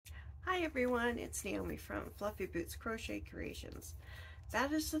Hi everyone, it's Naomi from Fluffy Boots Crochet Creations.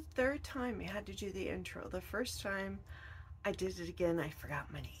 That is the third time I had to do the intro. The first time I did it again, I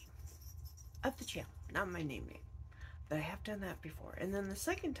forgot my name of the channel, not my name, but I have done that before. And then the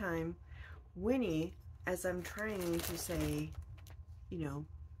second time, Winnie, as I'm trying to say,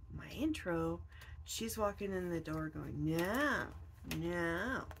 my intro, she's walking in the door going,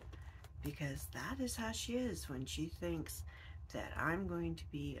 no, because that is how she is when she thinks that I'm going to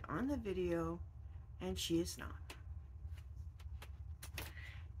be on the video and she is not.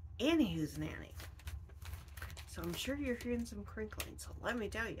 Anywho's nanny. So I'm sure you're hearing some crinkling, so let me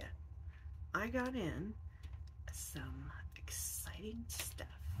tell you, I got in some exciting stuff.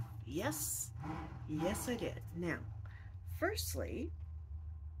 Yes I did. Now, firstly,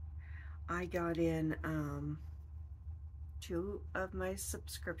 I got in 2 of my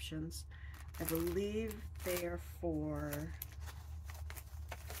subscriptions. I believe they are for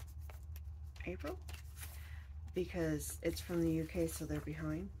April, because it's from the UK, so they're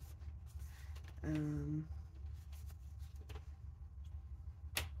behind.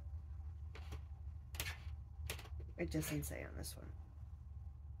 It doesn't say on this one,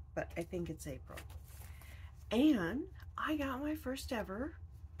 but I think it's April. And I got my first ever,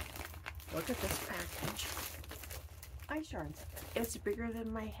 look at this package, ice yarn. It's bigger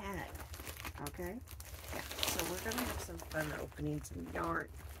than my head, okay? Yeah, so we're gonna have some fun opening some yarn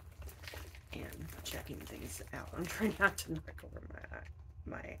and checking things out. I'm trying not to knock over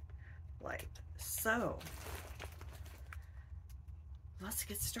my light. So let's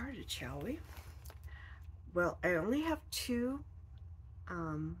get started, shall we? Well, I only have 2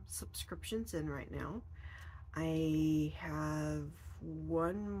 subscriptions in right now. I have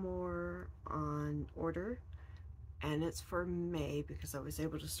 1 more on order, and it's for May because I was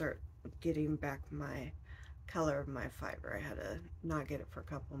able to start getting back my color of my fiber. I had to not get it for a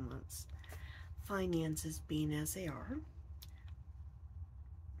couple months. Finances being as they are.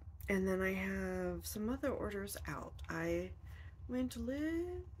 And then I have some other orders out. I went a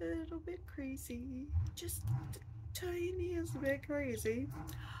little bit crazy, just the tiniest bit crazy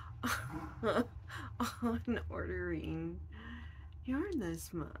on ordering yarn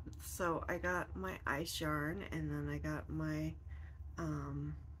this month. So I got my ice yarn, and then I got my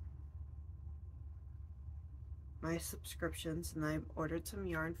my subscriptions, and I ordered some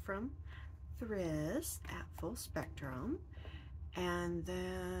yarn from Thrist at Full Spectrum, and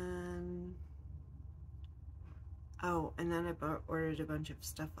then and then I ordered a bunch of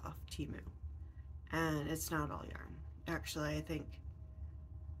stuff off Temu, and it's not all yarn. Actually, I think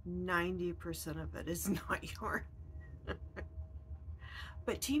 90% of it is not yarn.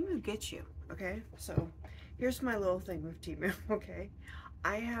 But Temu gets you, okay? So here's my little thing with Temu, okay?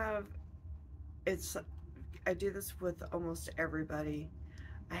 I do this with almost everybody.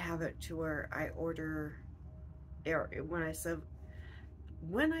 I have it to where I order, or when I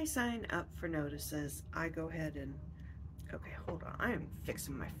sign up for notices, I go ahead and, okay, hold on, I am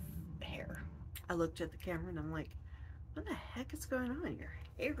fixing my hair. I looked at the camera and I'm like, what the heck is going on? Your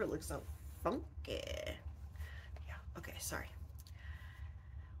hair looks so funky. Yeah, okay, sorry.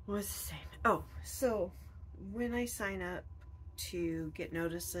 What was I saying? Oh, so when I sign up to get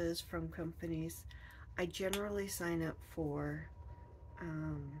notices from companies, I generally sign up for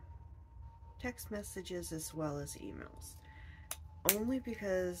text messages as well as emails, only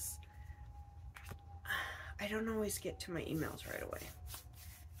because I don't always get to my emails right away,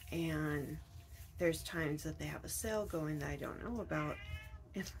 and there's times that they have a sale going that I don't know about.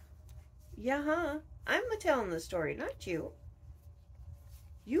 And yeah, I'm telling the story, not you.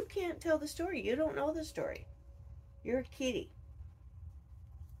 You can't tell the story. You don't know the story. You're a kitty.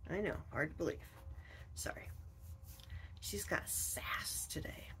 I know, hard to believe. Sorry. She's got sass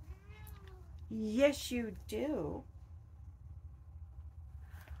today. Yes, you do.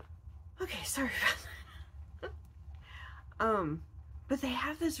 Okay, sorry about that. But they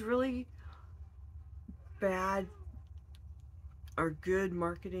have this really bad or good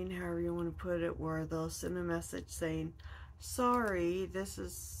marketing, however you want to put it, where they'll send a message saying, sorry, this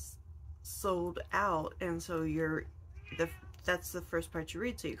is sold out, and so that's the first part you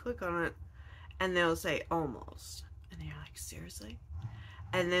read, so you click on it and they'll say almost, and you're like, seriously?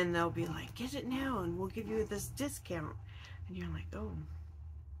 And then they'll be like, get it now and we'll give you this discount, and you're like, oh,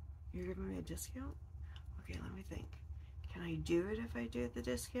 you're giving me a discount? Okay, let me think. Can I do it if I do the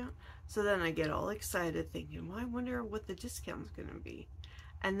discount? So then I get all excited thinking, well, I wonder what the discount's gonna be.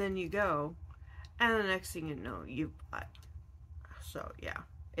 And then you go, and the next thing you know, you buy. So yeah,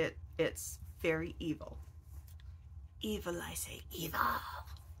 it's very evil. Evil, I say, evil.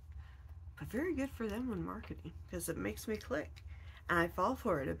 But very good for them on marketing, because it makes me click. And I fall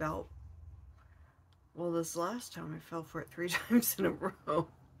for it about Well, this last time I fell for it 3 times in a row.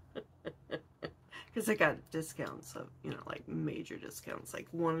 Because I got discounts of, you know, like major discounts. Like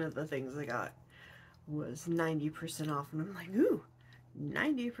one of the things I got was 90% off. And I'm like, ooh,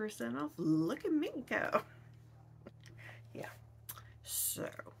 90% off? Look at me go. Yeah. So,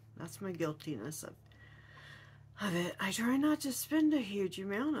 that's my guiltiness of it. I try not to spend a huge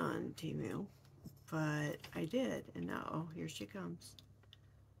amount on Temu. But I did. And now, oh, here she comes.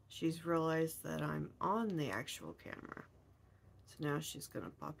 She's realized that I'm on the actual camera. So now she's going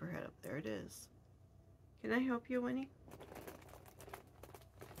to pop her head up. There it is. Can I help you, Winnie?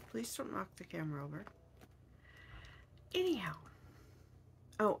 Please don't knock the camera over. Anyhow.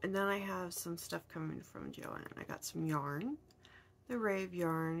 Oh, and then I have some stuff coming from Joann. I got some yarn. The Rave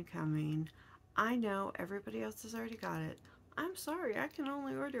yarn coming. I know everybody else has already got it. I'm sorry. I can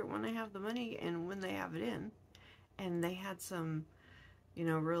only order it when I have the money and when they have it in. And they had some, you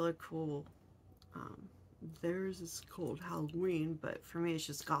know, really cool, theirs is called Halloween, but for me it's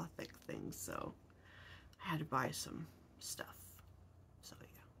just gothic things, so I had to buy some stuff. So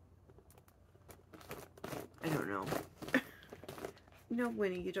yeah. I don't know. No,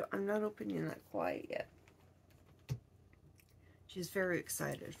 Winnie, you don't. I'm not opening that quite yet. She's very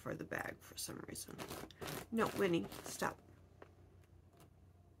excited for the bag for some reason. No, Winnie, stop.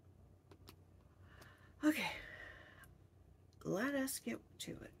 Okay. Let us get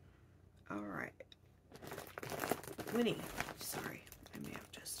to it. All right. Winnie, sorry. I may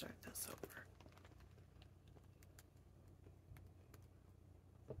have to start this over.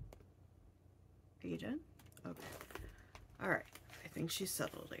 Are you done? Okay. All right. I think she's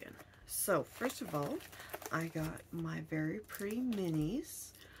settled in. So, first of all, I got my very pretty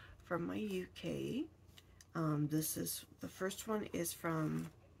minis from my UK. This is, the first one is from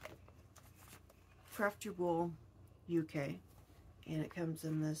Craft Your Wool UK. And it comes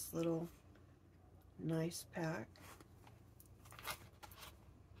in this little nice pack.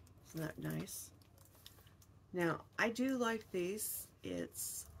 Isn't that nice? Now, I do like these.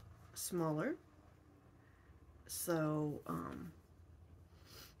 It's smaller. So,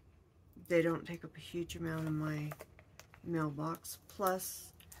 they don't take up a huge amount of my mailbox.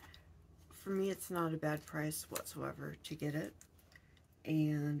 Plus, for me, it's not a bad price whatsoever to get it.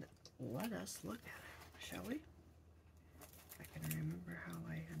 And let us look at it, shall we? If I can remember how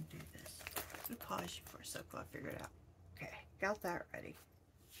I undo this. I'm gonna pause you for a second while I figure it out. Okay, got that ready.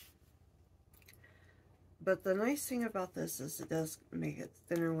 But the nice thing about this is it does make it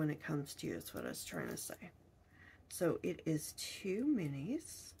thinner when it comes to you, is what I was trying to say. So it is 2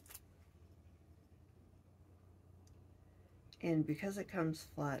 minis. And because it comes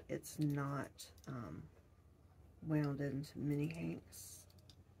flat, it's not wound into mini hanks.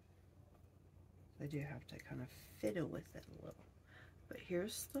 I do have to kind of fiddle with it a little. But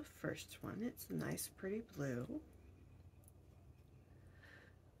here's the first one. It's a nice, pretty blue.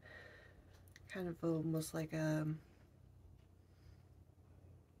 Kind of almost like a,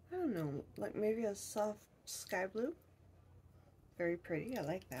 I don't know, like maybe a soft sky blue. Very pretty. I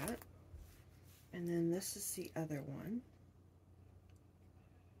like that. And then this is the other one.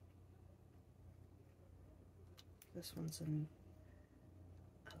 This one's in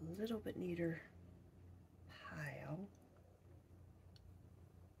a little bit neater pile.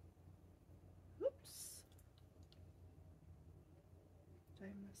 Oops. Did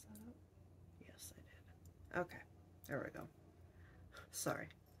I mess that up? Yes, I did. Okay, there we go. Sorry.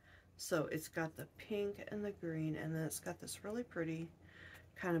 So it's got the pink and the green, and then it's got this really pretty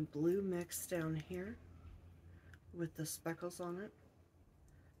kind of blue mix down here with the speckles on it.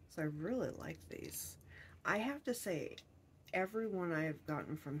 So I really like these. I have to say, every one I have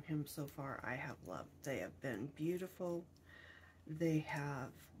gotten from him so far, I have loved. They have been beautiful. They have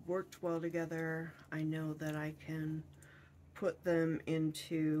worked well together. I know that I can put them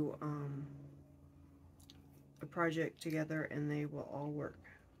into a project together and they will all work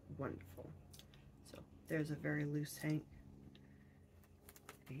wonderful. So there's a very loose hank.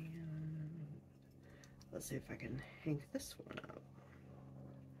 And let's see if I can hank this one up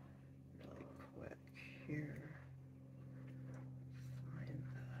really quick here. Find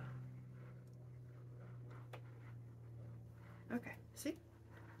the... Okay, see?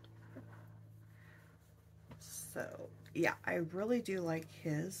 So, yeah, I really do like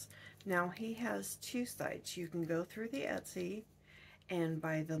his. Now, he has 2 sites. You can go through the Etsy and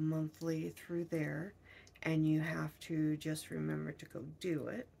buy the monthly through there, and you have to just remember to go do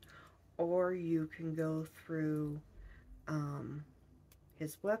it. Or you can go through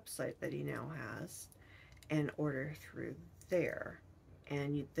his website that he now has and order through there.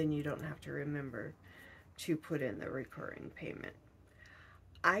 And then you don't have to remember to put in the recurring payment.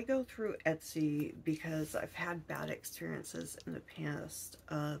 I go through Etsy because I've had bad experiences in the past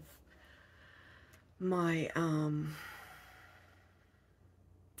of my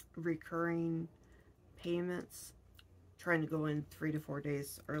recurring payments trying to go in 3 to 4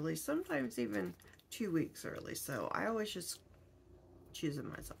 days early, sometimes even 2 weeks early. So I always just choose it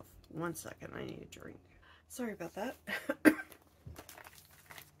myself. 1 second, I need a drink. Sorry about that.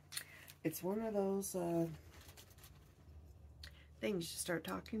 It's one of those things, you start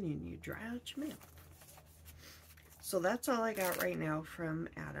talking and you dry out your mouth. So that's all I got right now from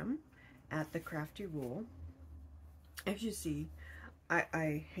Adam at the Crafty Wool. As you see,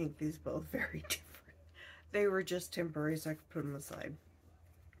 I hang these both very different. They were just temporary, so I could put them aside.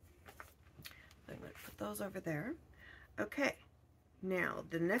 I'm going to put those over there. Okay, now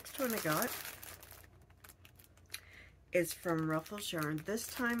the next one I got is from Ruffles Yarn. This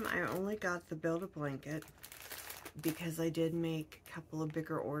time I only got the Build-A-Blanket because I did make a couple of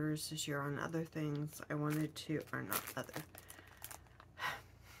bigger orders this year on other things I wanted to, or not other,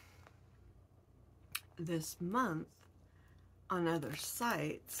 this month on other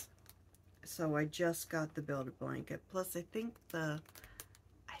sites. So I just got the Build-A-Blanket. Plus I think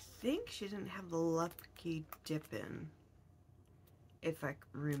she didn't have the Lucky Dip in, if I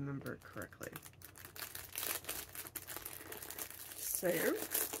remember correctly. So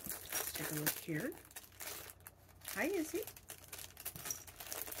let's take a look here. Hi, Izzy.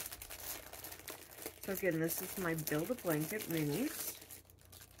 So again, this is my Build-A-Blanket minis.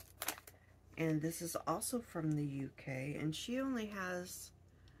 And this is also from the UK. And she only has,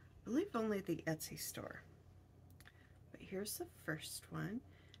 I believe, only the Etsy store. But here's the first one.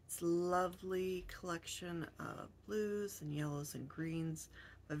 It's a lovely collection of blues and yellows and greens,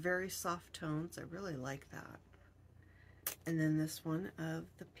 but very soft tones. I really like that. And then this one of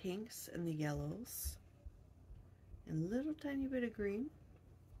the pinks and the yellows. And a little tiny bit of green.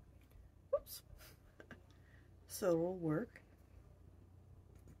 Whoops. So it'll work.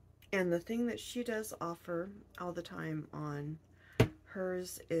 And the thing that she does offer all the time on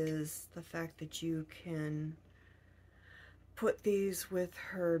hers is the fact that you can put these with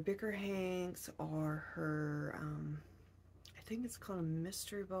her bigger hanks or her, I think it's called a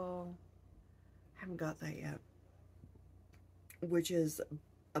mystery ball. I haven't got that yet. Which is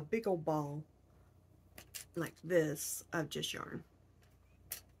a big old ball like this of just yarn.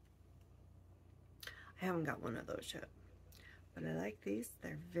 I haven't got one of those yet, but I like these.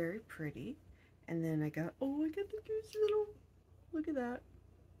 They're very pretty. And then I got, oh, I got the cutest little, look at that.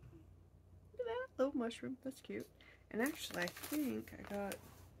 Look at that little mushroom. That's cute. And actually, I think I got,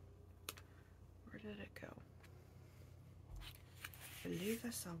 where did it go? I believe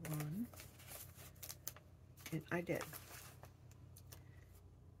I saw one. And I did.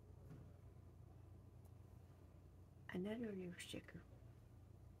 Another new sticker.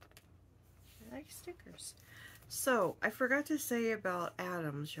 I like stickers. So, I forgot to say about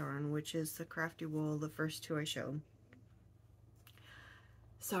Adam's yarn, which is the Crafty Wool, the first two I showed.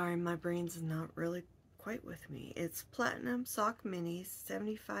 Sorry, my brain's not really quite with me. It's Platinum Sock Minis,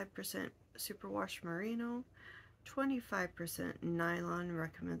 75% superwash merino, 25% nylon,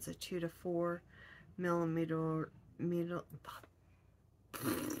 recommends a 2 to 4 millimeter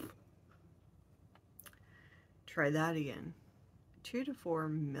try that again. 2 to 4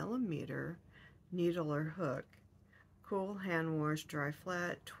 millimeter needle or hook. Cool, hand wash, dry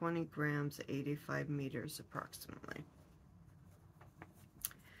flat, 20 grams, 85 meters approximately.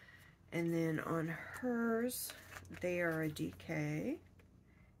 And then on hers, they are a DK.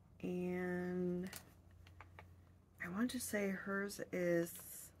 And I want to say hers is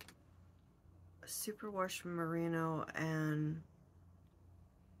superwash merino and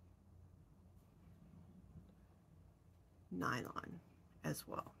nylon as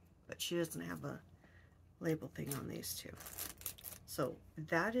well, but she doesn't have a label thing on these two. So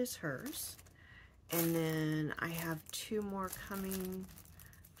that is hers. And then I have 2 more coming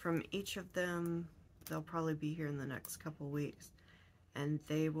from each of them. They'll probably be here in the next couple weeks, and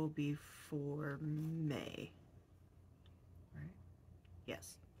they will be for May. Right?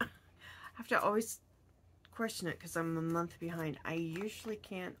 Yes. I have to always question it because I'm a month behind. I usually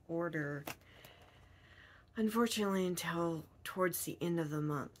can't order, unfortunately, until towards the end of the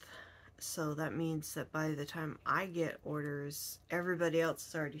month. So that means that by the time I get orders, everybody else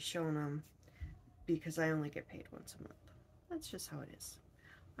has already shown them because I only get paid once a month. That's just how it is.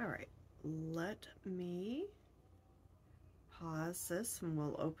 Alright, let me pause this and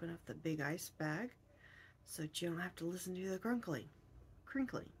we'll open up the big ice bag so that you don't have to listen to the crinkling.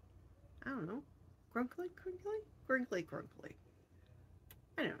 I don't know. Crinkly? Crinkly.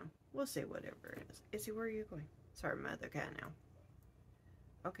 I don't know. We'll say whatever it is. Izzy, where are you going? Sorry, my other cat now.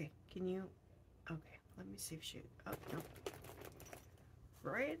 Okay, can you? Okay, let me see if she. Oh no!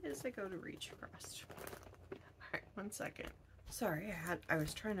 Right as I go to reach across. All right, 1 second. Sorry, I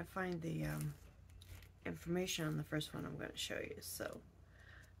was trying to find the information on the first one I'm going to show you. So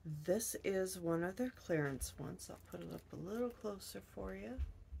this is one of their clearance ones. I'll put it up a little closer for you.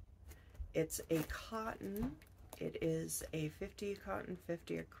 It's a cotton. It is a 50 cotton,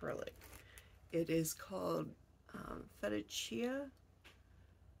 50 acrylic. It is called Fettuccine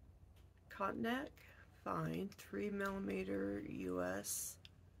Cotton Neck Fine 3mm US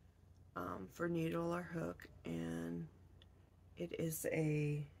for needle or hook, and it is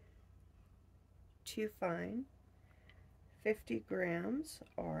a 2 fine, 50 grams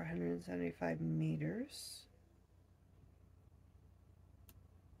or 175 meters.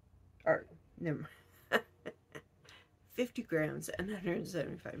 Or, never mind. 50 grams and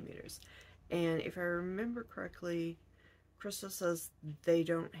 175 meters. And if I remember correctly, Crystal says they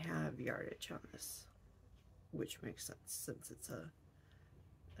don't have yardage on this, which makes sense since it's a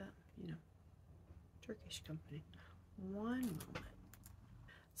you know, Turkish company. One moment.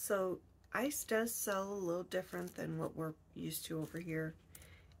 So ice does sell a little different than what we're used to over here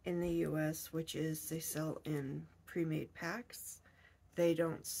in the US, which is they sell in pre-made packs. They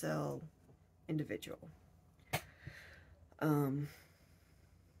don't sell individual.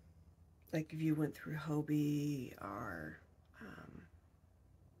 Like if you went through Hobie or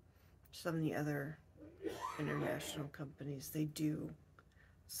some of the other international companies, they do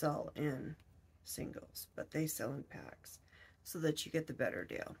sell in singles, but they sell in packs so that you get the better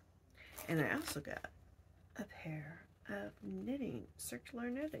deal. And I also got a pair of circular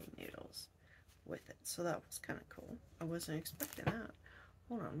knitting needles with it, so that was kind of cool. I wasn't expecting that.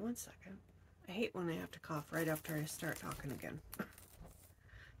 Hold on 1 second. I hate when I have to cough right after I start talking again.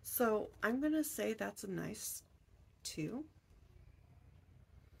 So I'm gonna say that's a nice 2.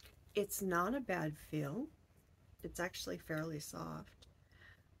 It's not a bad feel. It's actually fairly soft,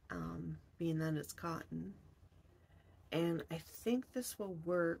 being that it's cotton. And I think this will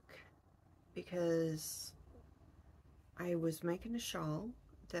work because I was making a shawl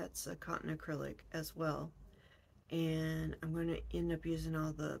that's a cotton acrylic as well. And I'm going to end up using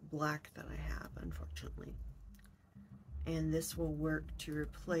all the black that I have, unfortunately. And this will work to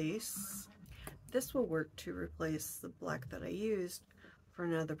replace the black that I used for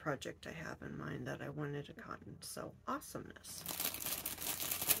another project I have in mind that I wanted a cotton. So awesomeness.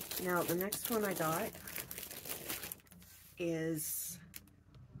 Now the next one I got is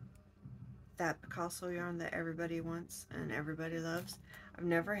that Picasso yarn that everybody wants and everybody loves. I've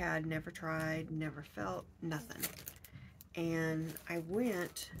never had, never tried, never felt, nothing. And I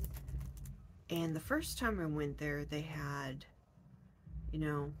went, and the first time I went there, they had, you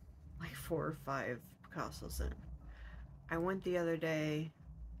know, like 4 or 5 Picassos in. I went the other day,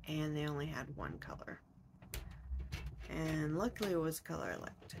 and they only had 1 color. And luckily it was a color I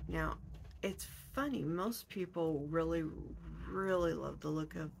liked. Now, it's funny, most people really, really love the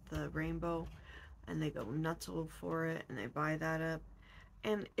look of the rainbow, and they go nuts for it, and they buy that up.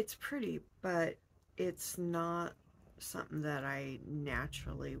 And it's pretty, but it's not something that I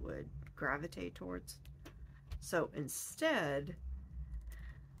naturally would gravitate towards. So instead,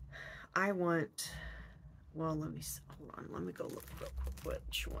 I want, well, hold on, let me go look real quick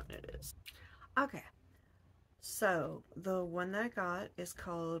which one it is. Okay, so the one that I got is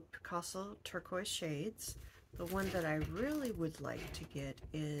called Picasso Turquoise Shades. The one that I really would like to get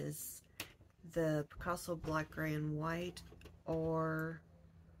is the Picasso Black, Gray, and White, or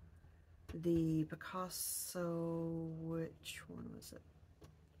the Picasso, which one was it?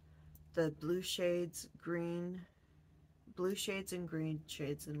 The Blue Shades and Green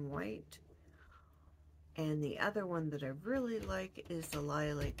Shades and White. And the other one that I really like is the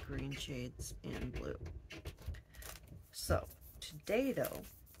Lilac Green Shades and Blue. So today though,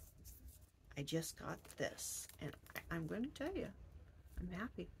 I just got this, and I'm going to tell you, I'm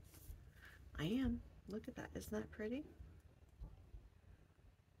happy. I am. Look at that. Isn't that pretty?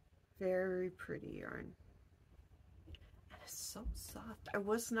 Very pretty yarn. And it's so soft. I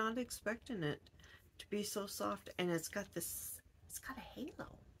was not expecting it to be so soft, and it's got a halo.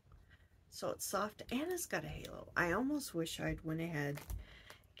 So it's soft and it's got a halo. I almost wish I'd went ahead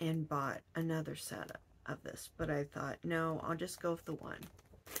and bought another set of this, but I thought, no, I'll just go with the one.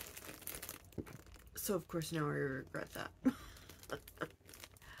 So of course now I regret that.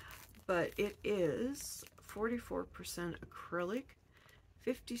 But it is 44% acrylic,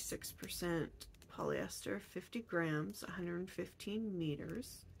 56% polyester, 50 grams, 115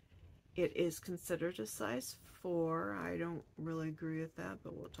 meters. It is considered a size 4. I don't really agree with that,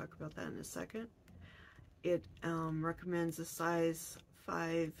 but we'll talk about that in a second. It recommends a size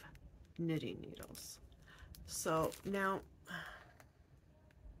 5 knitting needles. So now,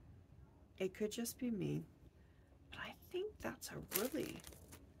 it could just be me, but I think that's a really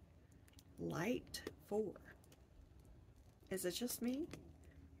light 4. Is it just me?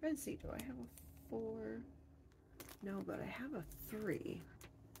 Let's see, do I have a 4? No, but I have a 3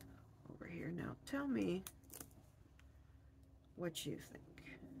 over here. Now tell me what you think.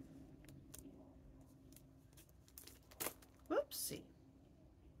 Whoopsie.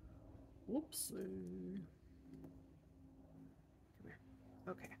 Whoopsie. Come here.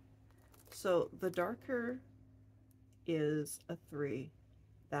 Okay. So the darker is a 3.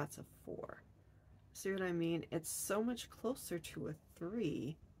 That's a 4. See what I mean? It's so much closer to a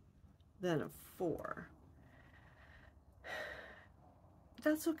 3 than a 4.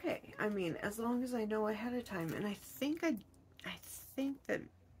 That's okay. I mean, as long as I know ahead of time. And I think that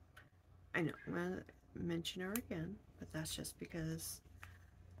I know I'm gonna mention her again, but that's just because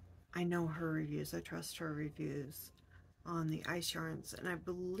I know her reviews. I trust her reviews on the ice yarns, and I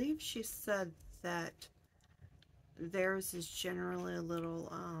believe she said that theirs is generally a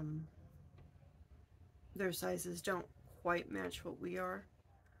little their sizes don't quite match what we are,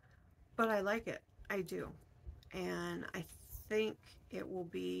 but I like it. I do, and I think it will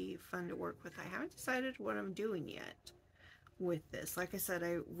be fun to work with. I haven't decided what I'm doing yet with this. Like I said,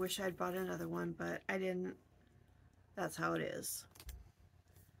 I wish I'd bought another one, but I didn't. That's how it is.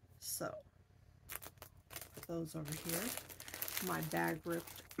 So put those over here. My bag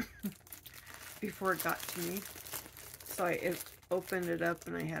ripped before it got to me, so I opened it up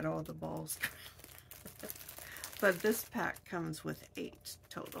and I had all the balls. But this pack comes with 8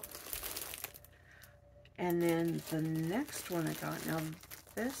 total. And then the next one I got, now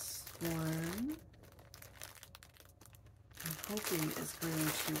this one I'm hoping is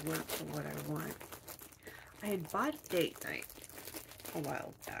going to work for what I want. I had bought Date Night a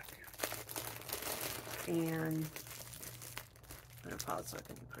while back, and I'm going to pause so I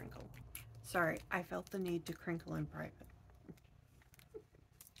can crinkle. Sorry, I felt the need to crinkle in private.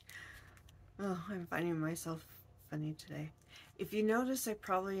 Oh, I'm finding myself funny today. If you notice, I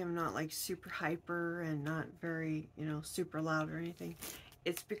probably am not like super hyper and not very, you know, super loud or anything.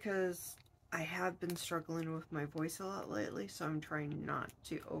 It's because I have been struggling with my voice a lot lately, so I'm trying not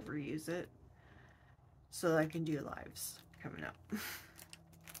to overuse it so that I can do lives coming up.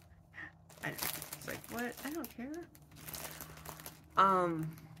 I know, it's like, what? I don't care.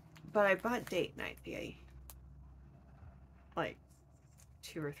 But I bought Date Night like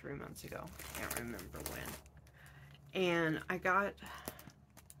 2 or 3 months ago. Can't remember when. And I got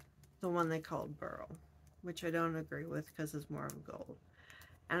the one they called Burl, which I don't agree with because it's more of gold.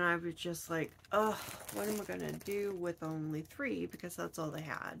 And I was just like, oh, what am I going to do with only 3? Because that's all they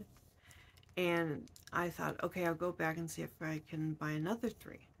had. And I thought, okay, I'll go back and see if I can buy another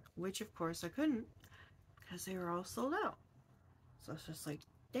 3. Which, of course, I couldn't because they were all sold out. So it's just like,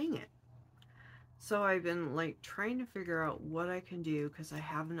 dang it. So I've been like trying to figure out what I can do because I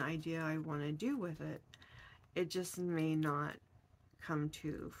have an idea I want to do with it. It just may not come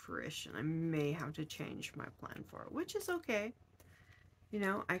to fruition. I may have to change my plan for it, which is okay. You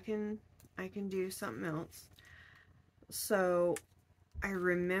know, I can do something else. So I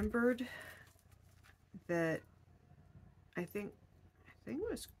remembered that I think it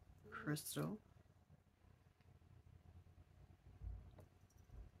was Crystal.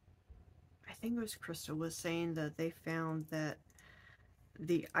 I think it was Crystal was saying that they found that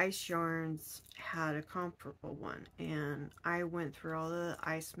the ice yarns had a comparable one, and I went through all the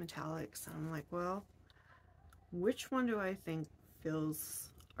ice metallics and I'm like, well, which one do I think feels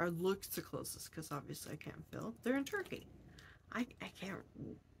or looks the closest? Because obviously I can't feel. They're in Turkey. I can't,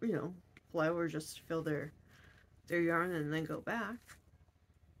 you know, fly over just to fill their yarn and then go back.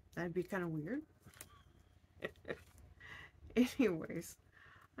 That'd be kind of weird. Anyways,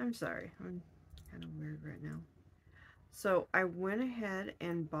 I'm sorry. I'm kind of weird right now. So I went ahead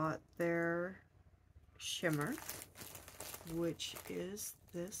and bought their shimmer, which is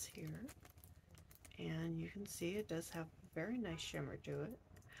this here. And you can see it does have a very nice shimmer to it.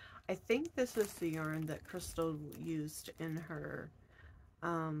 I think this is the yarn that Crystal used in her,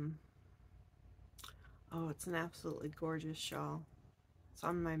 oh, it's an absolutely gorgeous shawl. It's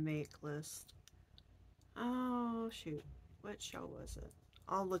on my make list. Oh, shoot. What shawl was it?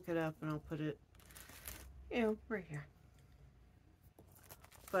 I'll look it up and I'll put it, you know, right here.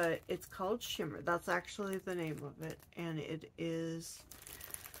 But it's called Shimmer. That's actually the name of it. And it is,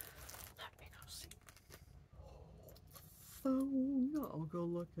 let me go see. Phone. I'll go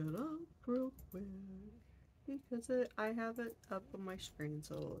look it up real quick. Because I have it up on my screen,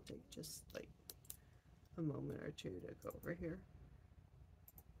 so it'll take just like a moment or two to go over here.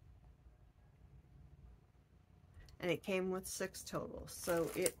 and it came with 6 total. So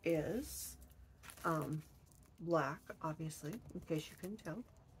it is black, obviously, in case you can tell.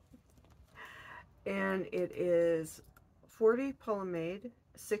 And it is 40 polyamide,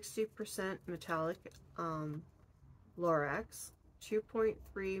 60% metallic Lorax,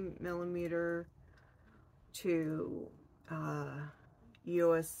 2.3 millimeter to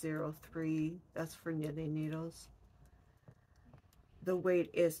US 03. That's for knitting needles. The weight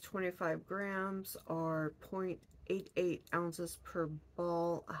is 25 grams or 0.88 ounces per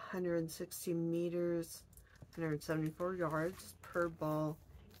ball, 160 meters, 174 yards per ball.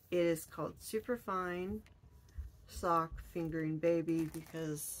 It is called Superfine Sock Fingering Baby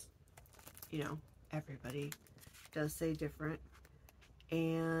because, you know, everybody does say different.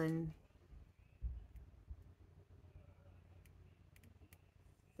 And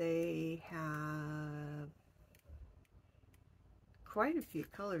they have quite a few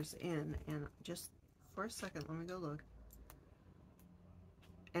colors in, and just for a second, let me go look.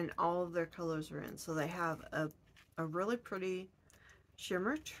 And all of their colors are in. So they have a really pretty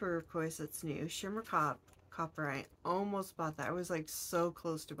shimmer turquoise that's new, shimmer copper. I almost bought that. I was like so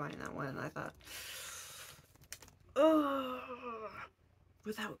close to buying that one, and I thought, oh,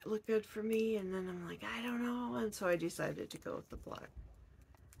 would that look good for me? And then I'm like, I don't know, and so I decided to go with the black.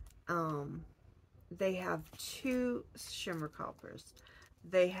 They have 2 shimmer coppers.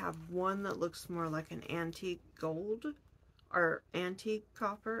 They have one that looks more like an antique gold or antique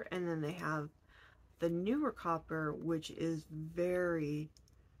copper, and then they have the newer copper, which is very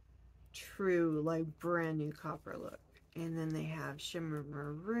true, like brand new copper look. And then they have shimmer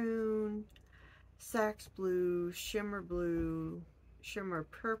maroon, sax blue, shimmer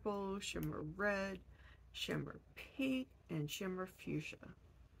purple, shimmer red, shimmer pink, and shimmer fuchsia.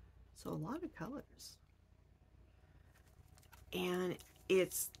 So a lot of colors. And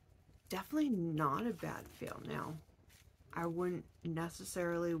it's definitely not a bad feel. Now, I wouldn't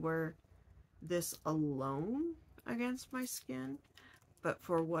necessarily wear this alone against my skin, but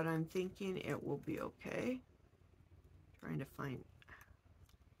for what I'm thinking, it will be okay. Trying to find,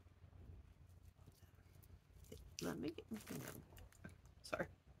 let me get my finger. Sorry.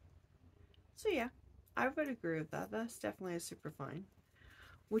 So yeah, I would agree with that. That's definitely a Superfine,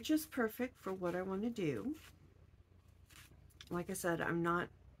 which is perfect for what I want to do. Like I said, I'm not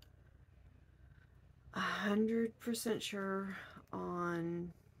 100% sure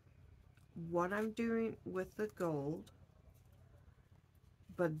on what I'm doing with the gold,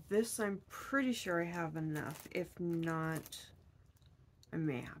 but this I'm pretty sure I have enough. If not, I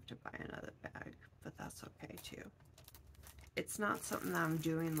may have to buy another bag, but that's okay too. It's not something that I'm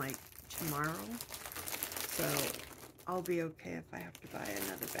doing like tomorrow, so I'll be okay if I have to buy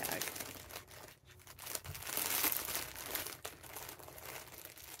another bag.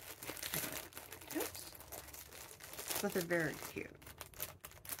 Oops. But they're very cute.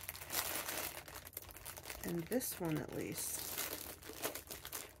 And this one at least,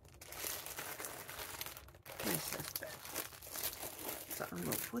 this is bad. So I'm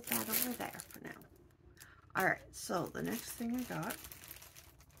going to put that over there for now. Alright, so the next thing I got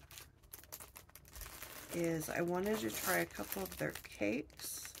is I wanted to try a couple of their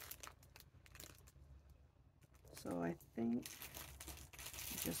cakes. So I think,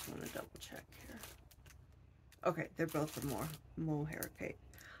 I just want to double check here. Okay, they're both the mohair cake.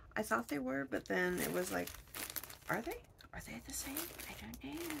 I thought they were, but then it was like, are they? Are they the same? I don't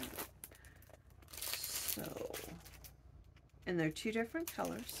know. So, and they're 2 different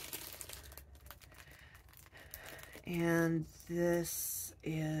colors. And this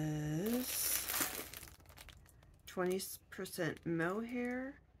is 20%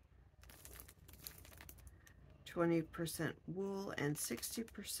 mohair, 20% wool, and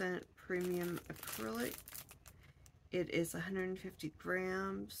 60% premium acrylic. It is 150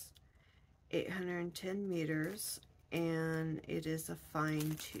 grams, 810 meters, and it is a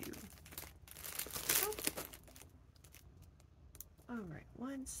fine tube. All right,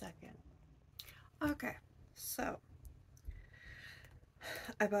 1 second. Okay, so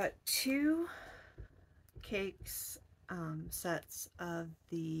I bought 2 cakes sets of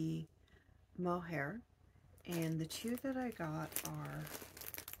the mohair, and the 2 that I got are,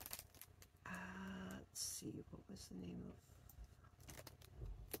 let's see, what was the name of?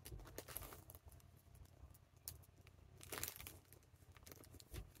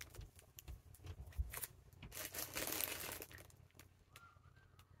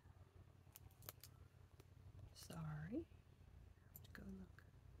 Sorry, go look.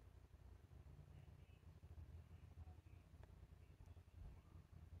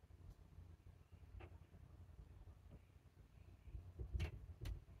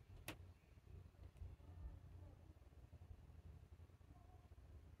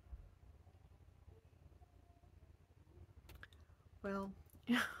 Well,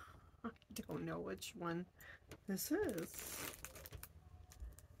 I don't know which one this is,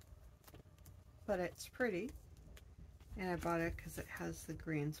 but it's pretty. And I bought it because it has the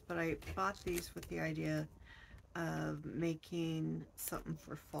greens. But I bought these with the idea of making something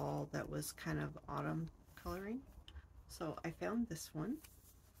for fall that was kind of autumn coloring. So I found this one.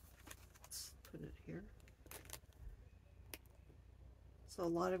 Let's put it here. So a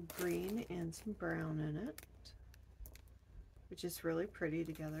lot of green and some brown in it, which is really pretty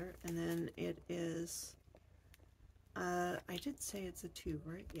together. And then it is, I did say it's a 2,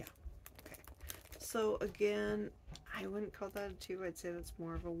 right? Yeah. Okay. So again, I wouldn't call that a 2. I'd say that's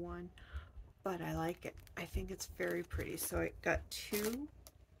more of a 1. But I like it. I think it's very pretty. So I got 2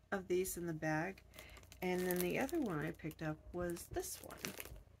 of these in the bag. And then the other one I picked up was this one,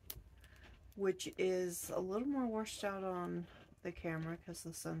 which is a little more washed out on the camera because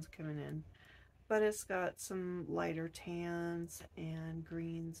the sun's coming in. But it's got some lighter tans and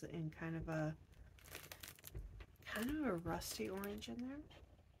greens and kind of a rusty orange in there.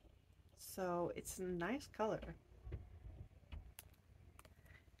 So it's a nice color.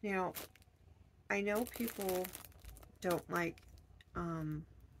 Now, I know people don't like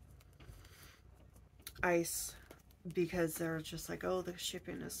ice because they're just like, oh, the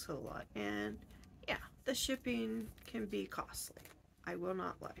shipping is so a lot. And yeah, the shipping can be costly. I will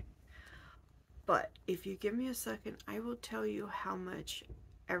not lie. But if you give me a second, I will tell you how much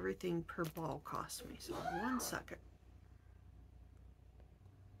everything per ball cost me. So 1 second.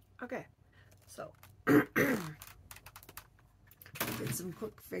 Okay, so get some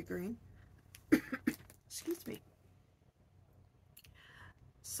quick figuring. Excuse me.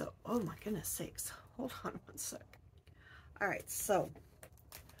 So, oh my goodness sakes. Hold on 1 sec. All right, so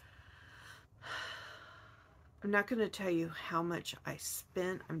I'm not going to tell you how much I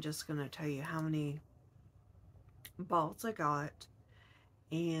spent. I'm just going to tell you how many balls I got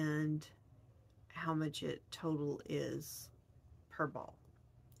and how much it total is per ball.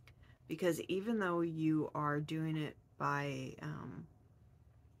 Because even though you are doing it by,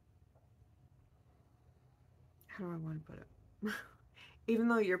 how do I want to put it? Even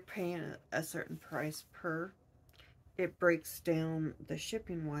though you're paying a certain price per, it breaks down the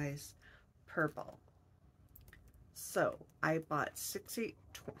shipping wise per ball. So I bought 66.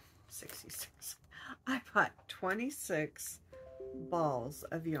 I bought 26 balls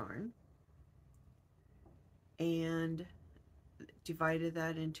of yarn and divided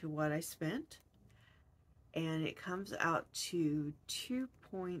that into what I spent, and it comes out to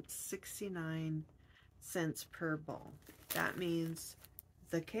 2.69 cents per ball. That means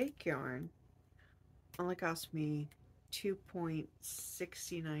the cake yarn only cost me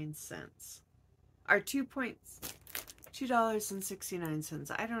 2.69 cents, or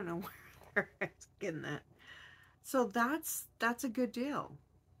 $2.69. I don't know where I was getting that. So that's a good deal,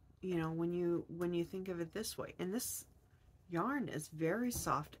 you know, when you think of it this way. And this yarn is very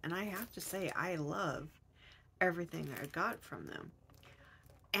soft, and I have to say I love everything I got from them.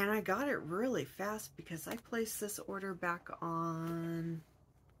 And I got it really fast because I placed this order back on,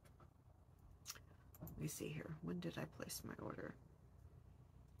 let me see here, when did I place my order?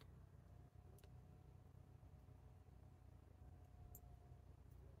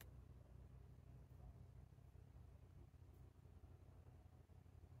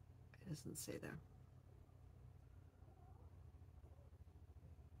 It doesn't say there.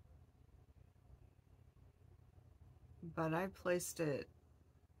 But I placed it,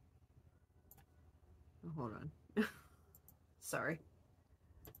 hold on. Sorry.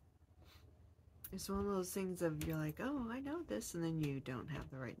 It's one of those things of you're like, oh, I know this, and then you don't have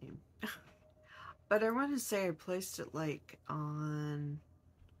the right name. But I want to say I placed it like on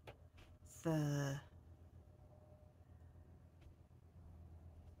the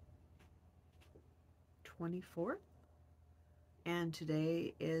 24th, and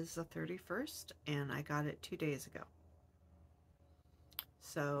today is the 31st, and I got it 2 days ago.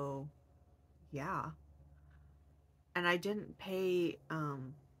 So yeah, and I didn't pay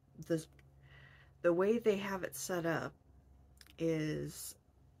the way they have it set up is,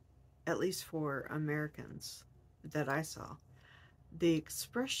 at least for Americans that I saw, the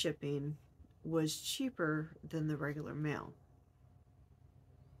express shipping was cheaper than the regular mail.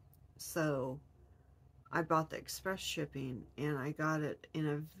 So I bought the express shipping, and I got it in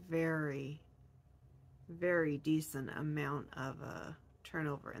a very, very decent amount of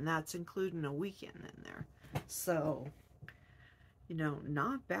turnover, and that's including a weekend in there. So, you know,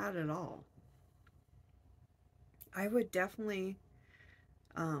 not bad at all. I would definitely,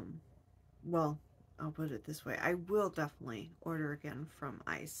 well, I'll put it this way, I will definitely order again from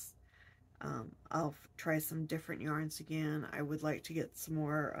Ice. I'll try some different yarns again. I would like to get some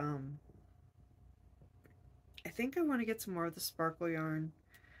more, I think I want to get some more of the sparkle yarn.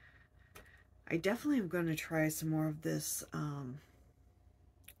 I definitely am going to try some more of this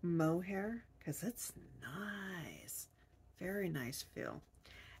mohair, because it's nice. Very nice feel.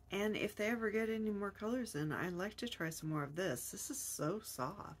 And if they ever get any more colors in, I'd like to try some more of this. This is so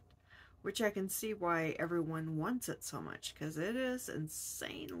soft, which I can see why everyone wants it so much, because it is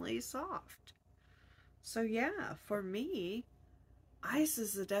insanely soft. So yeah, for me, ice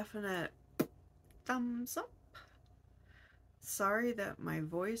is a definite thumbs up. Sorry that my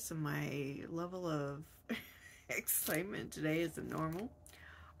voice and my level of excitement today isn't normal.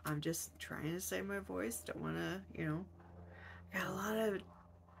 I'm just trying to save my voice. Don't want to, you know, got a lot of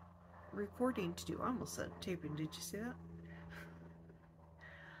recording to do. I almost said taping. Did you see that?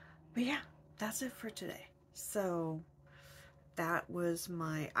 But yeah, that's it for today. So that was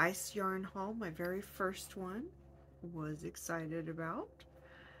my ice yarn haul. My very first one. Was excited about.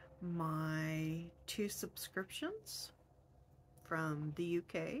 My 2 subscriptions from the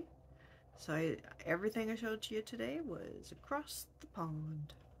UK. So everything I showed you today was across the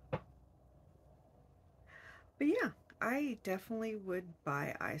pond. But yeah, I definitely would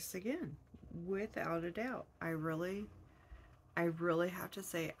buy ice again, without a doubt. I really have to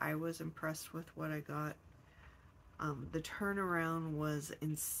say I was impressed with what I got. The turnaround was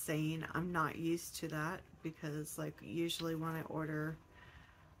insane. I'm not used to that because, like, usually when I order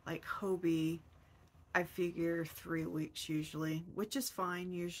like Hobbii, I figure 3 weeks usually, which is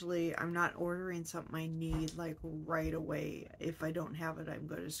fine. Usually I'm not ordering something I need like right away. If I don't have it, I'm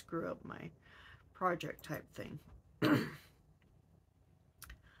going to screw up my project type thing.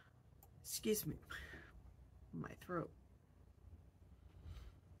 Excuse me, my throat.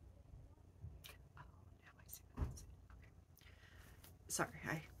 Oh, now I see what it's okay. Sorry,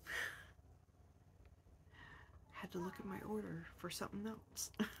 I had to look at my order for something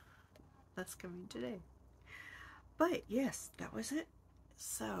else that's coming today. But yes, that was it.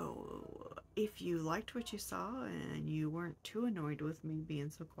 So if you liked what you saw and you weren't too annoyed with me being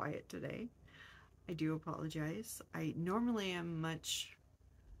so quiet today, I do apologize. I normally am much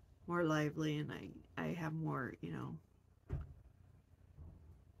more lively and I have more, you know,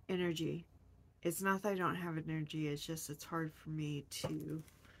 energy. It's not that I don't have energy, it's just it's hard for me to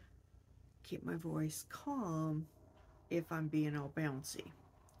keep my voice calm if I'm being all bouncy.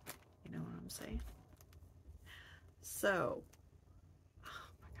 You know what I'm saying? So, oh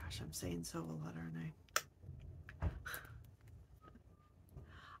my gosh, I'm saying so a lot, aren't I?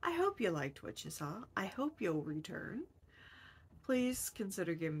 I hope you liked what you saw. I hope you'll return. Please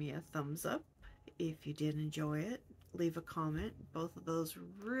consider giving me a thumbs up if you did enjoy it. Leave a comment. Both of those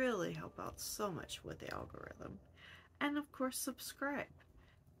really help out so much with the algorithm. And of course, subscribe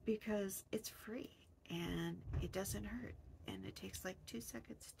because it's free and it doesn't hurt and it takes like 2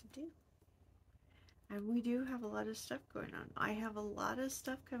 seconds to do. And we do have a lot of stuff going on. I have a lot of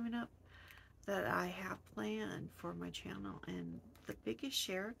stuff coming up that I have planned for my channel, and the biggest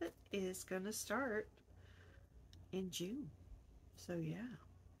share of it is going to start in June. So yeah,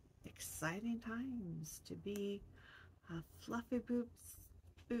 exciting times to be a Fluffy Boot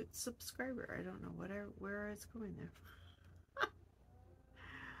subscriber. I don't know where it's going there.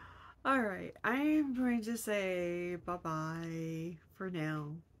 Alright, I'm going to say bye-bye for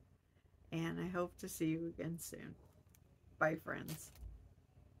now, and I hope to see you again soon. Bye, friends.